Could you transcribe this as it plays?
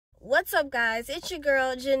What's up, guys? It's your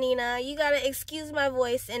girl Janina. You gotta excuse my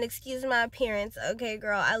voice and excuse my appearance, okay,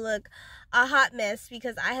 girl? I look a hot mess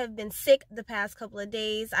because I have been sick the past couple of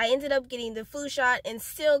days. I ended up getting the flu shot and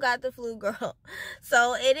still got the flu, girl.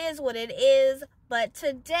 So it is what it is. But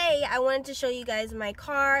today I wanted to show you guys my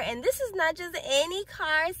car, and this is not just any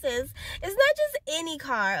car, sis. It's not just any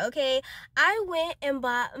car, okay? I went and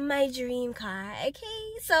bought my dream car,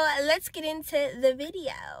 okay? So let's get into the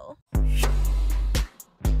video.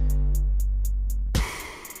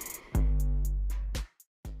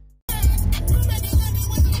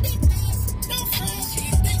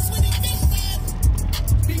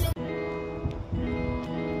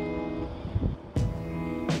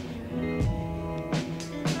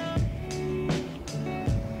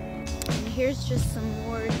 Here's just some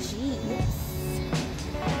more Jeeps.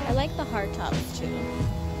 I like the hard tops too.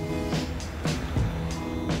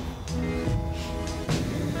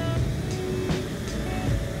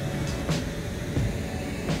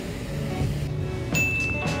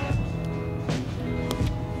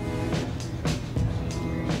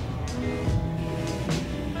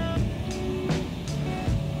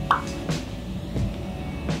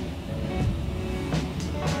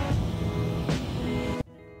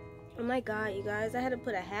 Oh my god, you guys, I had to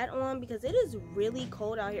put a hat on because it is really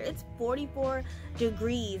cold out here. It's 44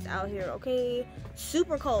 degrees out here, okay?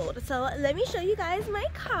 Super cold. So let me show you guys my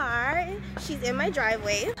car. She's in my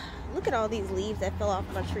driveway. Look at all these leaves that fell off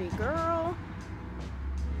my tree, girl.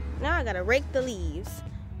 Now I gotta rake the leaves.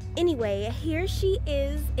 Anyway, here she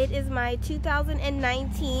is. It is my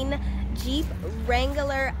 2019 Jeep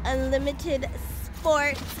Wrangler Unlimited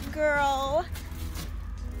Sport, girl.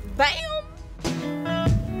 Bam!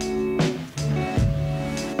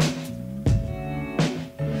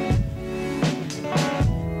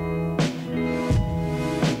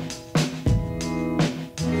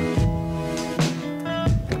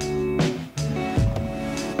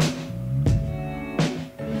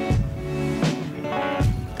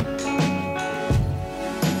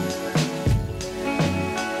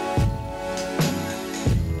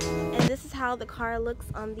 How the car looks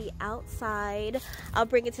on the outside. I'll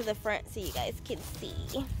bring it to the front so you guys can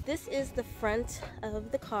see. This is the front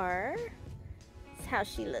of the car. This is how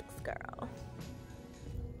she looks, girl.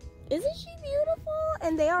 Isn't she beautiful?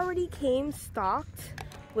 And they already came stocked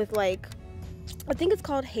with, like, I think it's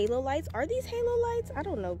called halo lights. Are these halo lights? I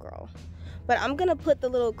don't know, girl. But I'm gonna put the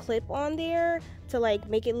little clip on there to, like,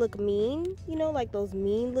 make it look mean, you know, like those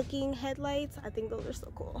mean looking headlights. I think those are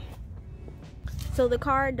so cool. So the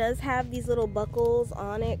car does have these little buckles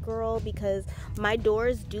on it, girl, because my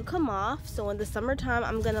doors do come off. So in the summertime,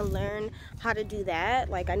 I'm gonna learn how to do that.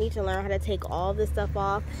 Like, I need to learn how to take all this stuff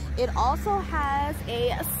off. It also has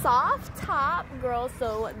a soft top, girl.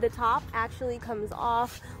 So the top actually comes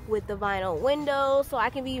off with the vinyl window, so I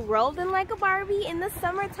can be rolled in like a Barbie in the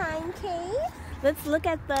summertime, okay? Let's look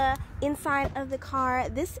at the inside of the car.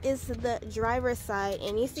 This is the driver's side,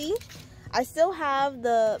 and you see, I still have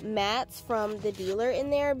the mats from the dealer in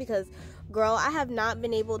there because, girl, I have not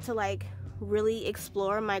been able to, like, really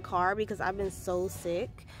explore my car because I've been so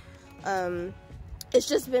sick. It's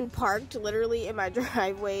just been parked literally in my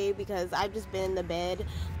driveway because I've just been in the bed.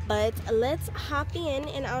 But let's hop in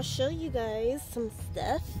and I'll show you guys some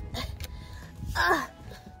stuff.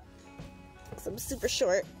 Some super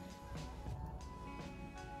short.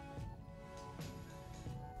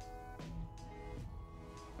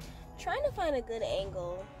 Trying to find a good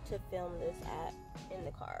angle to film this at in the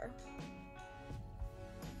car.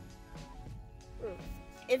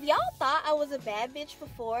 If y'all thought I was a bad bitch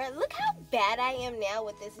before, look how bad I am now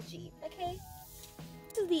with this Jeep, okay?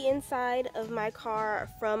 This is the inside of my car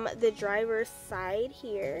from the driver's side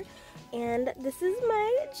here. And this is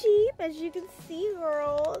my Jeep, as you can see,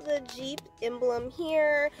 girl, the Jeep emblem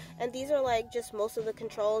here. And these are like just most of the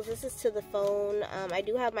controls. This is to the phone. I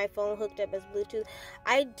do have my phone hooked up as Bluetooth.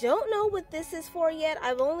 I don't know what this is for yet.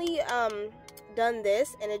 I've only done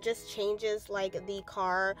this, and it just changes like the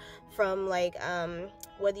car from like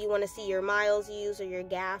whether you want to see your miles used or your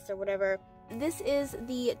gas or whatever. This is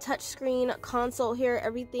the touchscreen console here.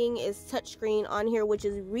 Everything is touchscreen on here, which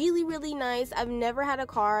is really, really nice. I've never had a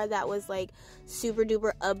car that was like super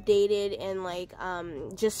duper updated and like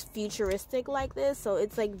just futuristic like this. So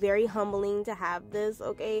it's like very humbling to have this,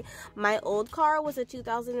 okay? My old car was a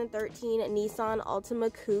 2013 Nissan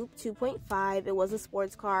Altima Coupe 2.5. It was a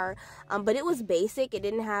sports car, but it was basic. It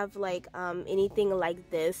didn't have like anything like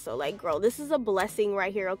this. So like, girl, this is a blessing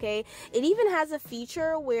right here, okay? It even has a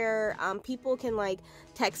feature where people can like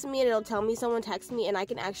text me and it'll tell me someone texted me, and I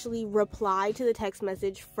can actually reply to the text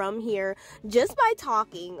message from here just by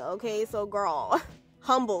talking, okay? So girl,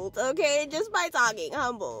 humbled, okay? Just by talking,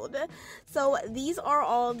 humbled. So these are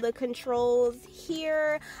all the controls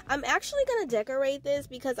here. I'm actually gonna decorate this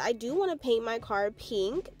because I do want to paint my car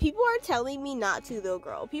pink. People are telling me not to though,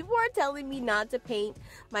 girl. People are telling me not to paint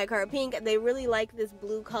my car pink. They really like this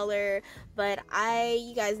blue color, but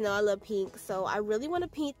you guys know I love pink, so I really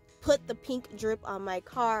want to put the pink drip on my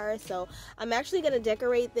car. So I'm actually gonna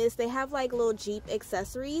decorate this. They have like little Jeep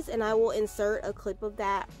accessories, and I will insert a clip of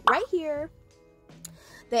that right here.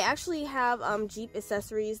 They actually have Jeep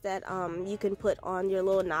accessories that you can put on your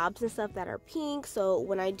little knobs and stuff that are pink. So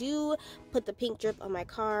when I do put the pink drip on my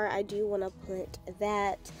car, I do want to put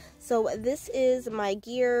that. So this is my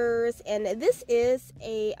gears, and this is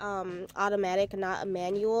a automatic, not a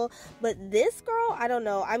manual. But this, girl, I don't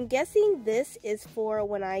know. I'm guessing this is for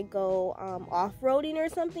when I go off-roading or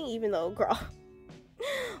something, even though, girl,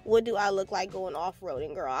 what do I look like going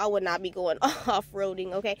off-roading, girl? I would not be going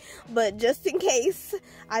off-roading, okay? But just in case,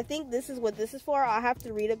 I think this is what this is for. I'll have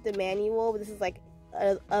to read up the manual. This is like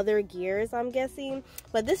other gears, I'm guessing.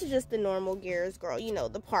 But this is just the normal gears, girl. You know,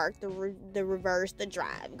 the park, the reverse, the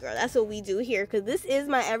drive, girl. That's what we do here, because this is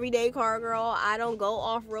my everyday car, girl. I don't go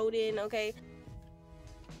off-roading, okay?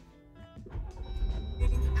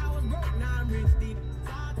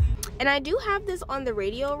 And I do have this on the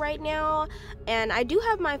radio right now, and I do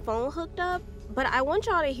have my phone hooked up, but I want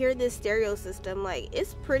y'all to hear this stereo system. Like,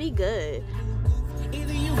 it's pretty good.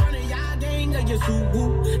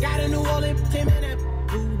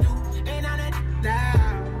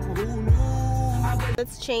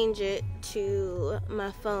 Let's change it to my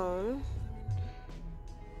phone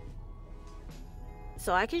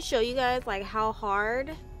so I can show you guys like how hard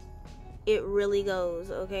it really goes,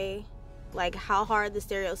 okay? Like how hard the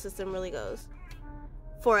stereo system really goes.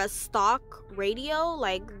 For a stock radio,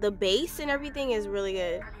 like the bass and everything is really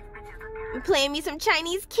good. I'm playing me some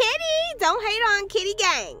Chinese Kitty. Don't hate on Kitty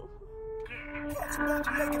Gang.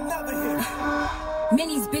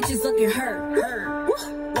 Many's bitches looking hurt.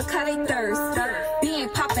 Look how they thirst. Being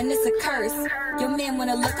poppin', it's a curse. Your man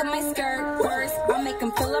wanna look at my skirt first. I'll make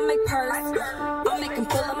him fill up my purse. I'll make him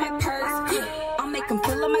fill up my purse. I'll make him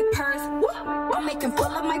fill up my purse. I'll make him fill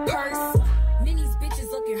up my purse. Many's bitches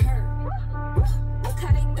looking hurt. Look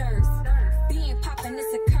how they thirst. Being poppin',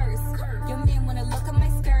 it's a curse. Your man wanna look at my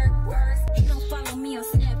skirt first. He don't follow me on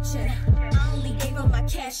Snapchat. I only gave him my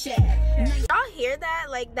cash app. Y'all hear that?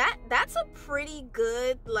 Like that's a pretty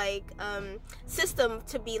good like system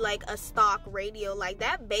to be like a stock radio. Like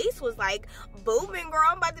that bass was like booming, girl.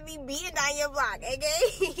 I'm about to be beating down your block,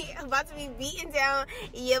 okay? I'm about to be beating down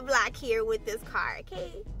your block here with this car,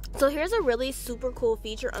 okay? So here's a really super cool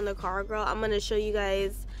feature on the car, girl. I'm gonna show you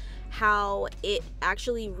guys how it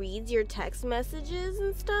actually reads your text messages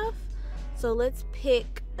and stuff. So let's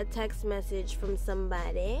pick a text message from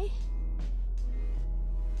somebody.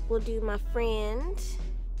 We'll do my friend.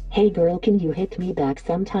 Hey girl, can you hit me back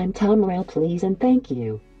sometime tomorrow, please, and thank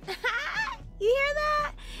you. You hear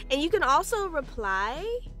that? And you can also reply.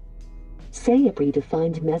 Say a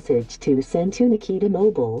predefined message to send to Nikita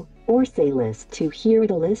Mobile, or say list to hear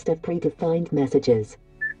the list of predefined messages.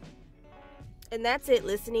 And that's it,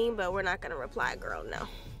 listening, but we're not gonna reply, girl, no.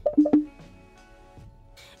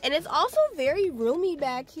 And it's also very roomy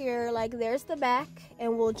back here. Like there's the back,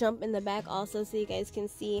 and we'll jump in the back also so you guys can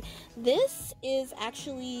see. This is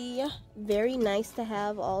actually very nice to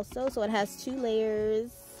have also. So it has 2 layers.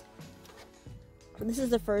 This is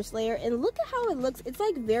the first layer, and look at how it looks. It's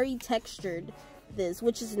like very textured, this,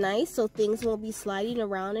 which is nice, so things won't be sliding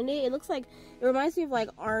around in it. It looks like, it reminds me of like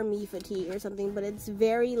army fatigue or something, but it's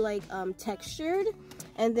very like textured.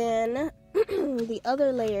 And then the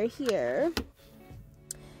other layer here,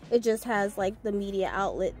 it just has like the media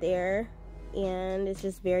outlet there, and it's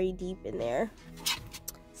just very deep in there.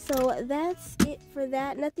 So that's it for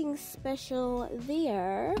that. Nothing special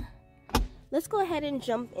there. Let's go ahead and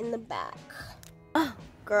jump in the back. Oh,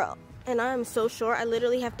 girl. And I'm so short, I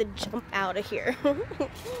literally have to jump out of here.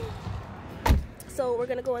 So we're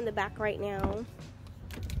gonna go in the back right now.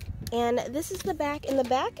 And this is the back. And the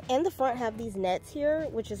back and the front have these nets here,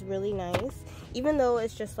 which is really nice. Even though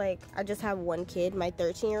it's just like, I just have one kid, my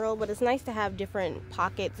 13-year-old, but it's nice to have different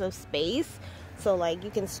pockets of space. So like you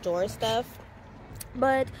can store stuff.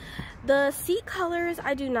 But the seat colors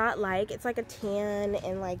I do not like. It's like a tan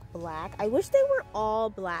and like black. I wish they were all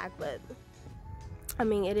black, but I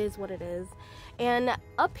mean, it is what it is. And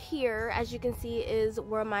up here, as you can see, is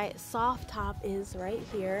where my soft top is, right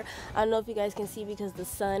here. I don't know if you guys can see because the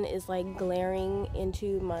sun is like glaring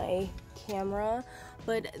into my camera,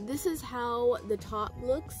 but this is how the top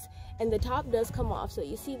looks. And the top does come off, so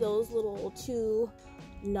you see those little 2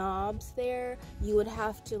 knobs there, you would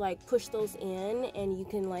have to like push those in, and you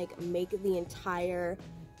can like make the entire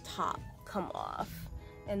top come off.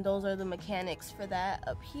 And those are the mechanics for that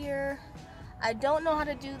up here. I don't know how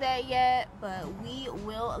to do that yet, but we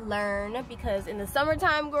will learn, because in the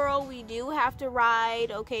summertime, girl, we do have to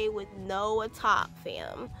ride, okay, with no top,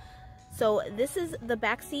 fam. So this is the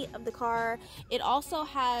back seat of the car. It also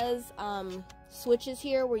has switches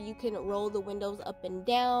here where you can roll the windows up and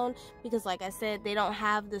down, because like I said, they don't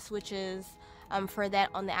have the switches for that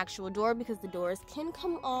on the actual door, because the doors can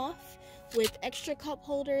come off, with extra cup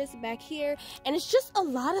holders back here. And it's just a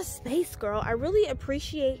lot of space, girl. I really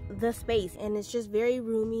appreciate the space, and it's just very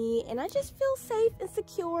roomy, and I just feel safe and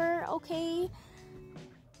secure, okay?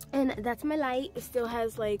 And that's my light. It still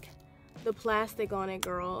has like the plastic on it,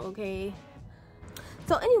 girl, okay?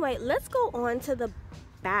 So anyway, let's go on to the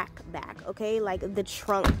back, okay? Like the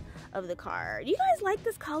trunk of the car. Do you guys like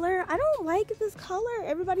this color? I don't like this color.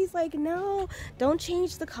 Everybody's like, no, don't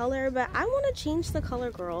change the color, but I want to change the color,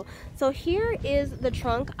 girl. So here is the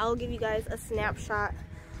trunk. I'll give you guys a snapshot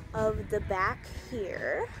of the back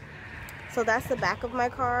here. So that's the back of my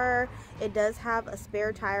car. It does have a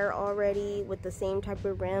spare tire already with the same type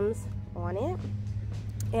of rims on it.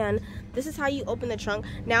 And this is how you open the trunk.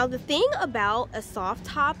 Now the thing about a soft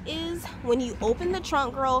top is when you open the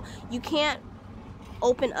trunk, girl, you can't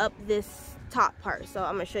open up this top part. So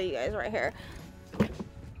I'm gonna show you guys right here.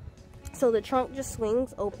 So the trunk just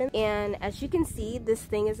swings open, and as you can see, this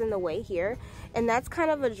thing is in the way here, and that's kind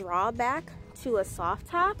of a drawback to a soft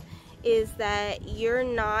top, is that you're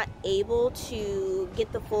not able to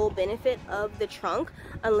get the full benefit of the trunk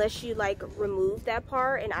unless you like remove that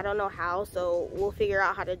part, and I don't know how, so we'll figure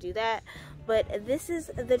out how to do that. But this is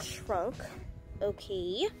the trunk,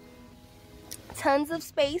 okay? Tons of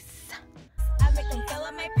space. I make them fill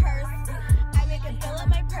up my purse. I make them fill up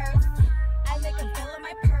my purse. I make them fill up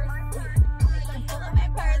my purse. I make them fill up my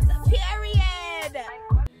purse. Period.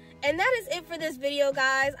 And that is it for this video,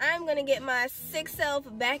 guys. I'm gonna get my sick self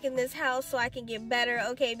back in this house so I can get better,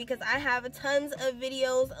 okay? Because I have tons of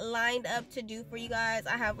videos lined up to do for you guys.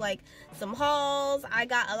 I have like some hauls. I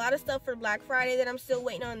got a lot of stuff for Black Friday that I'm still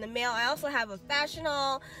waiting on in the mail. I also have a fashion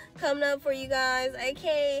haul coming up for you guys,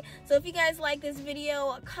 okay? So if you guys like this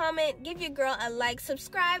video, comment, give your girl a like,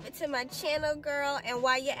 subscribe to my channel, girl, and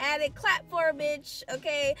while you're at it, clap for a bitch,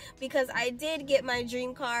 okay? Because I did get my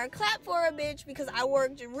dream car. Clap for a bitch, because I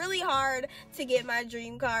worked really hard to get my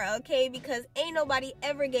dream car, okay? Because ain't nobody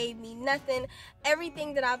ever gave me nothing.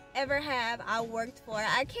 Everything that I've ever had, I worked for,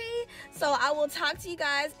 okay? So I will talk to you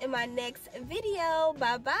guys in my next video.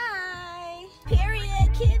 Bye bye. Period,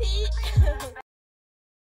 kitty.